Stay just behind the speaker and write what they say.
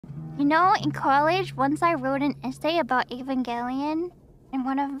You know, in college, once I wrote an essay about Evangelion, and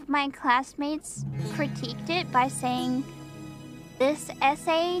one of my classmates critiqued it by saying, "This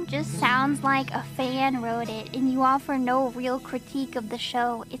essay just sounds like a fan wrote it, and you offer no real critique of the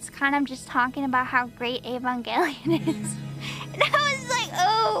show. It's kind of just talking about how great Evangelion is." And I was like,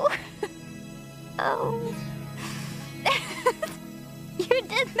 oh. Oh. You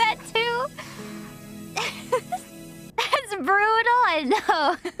did that too? That's brutal, I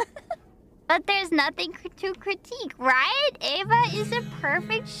know. But there's nothing to critique, right? Eva is a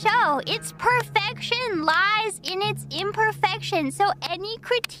perfect show. Its perfection lies in its imperfection. So any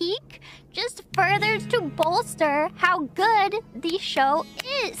critique just furthers to bolster how good the show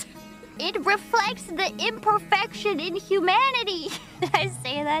is. It reflects the imperfection in humanity. Did I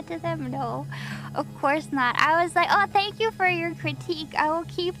say that to them? No, of course not. I was like, oh, thank you for your critique. I will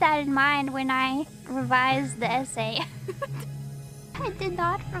keep that in mind when I revise the essay. I did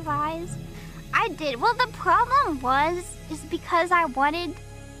not revise. I did. Well, the problem is because I wanted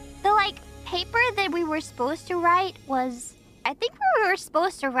the paper that we were supposed to write was, I think we were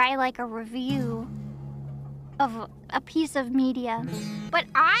supposed to write like a review of a piece of media, but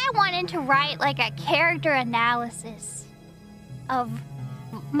I wanted to write like a character analysis of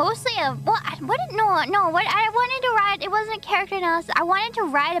mostly of what I wanted to write. It wasn't a character analysis. I wanted to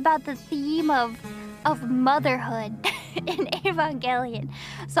write about the theme of motherhood in Evangelion.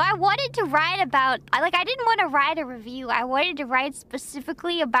 So I wanted to write about, I didn't want to write a review. I wanted to write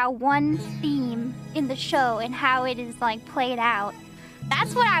specifically about one theme in the show and how it is played out.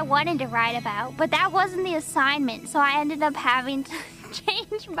 That's what I wanted to write about, but that wasn't the assignment. So I ended up having to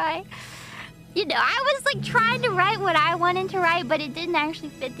change my, I was trying to write what I wanted to write, but it didn't actually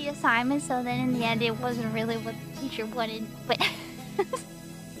fit the assignment. So then in the end, it wasn't really what the teacher wanted, but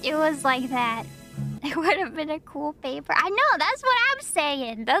it was like that. It would have been a cool paper. I know, that's what I'm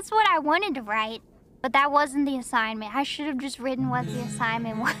saying. That's what I wanted to write. But that wasn't the assignment. I should have just written what the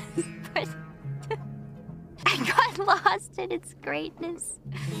assignment was. But I got lost in its greatness.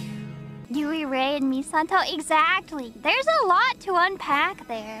 Yui, Rei, and Misato. Exactly. There's a lot to unpack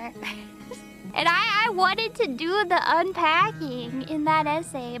there. And I wanted to do the unpacking in that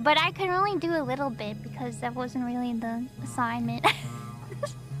essay. But I could only do a little bit because that wasn't really the assignment.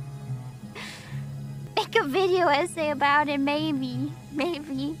 Make a video essay about it, maybe.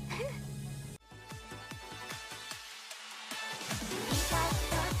 Maybe.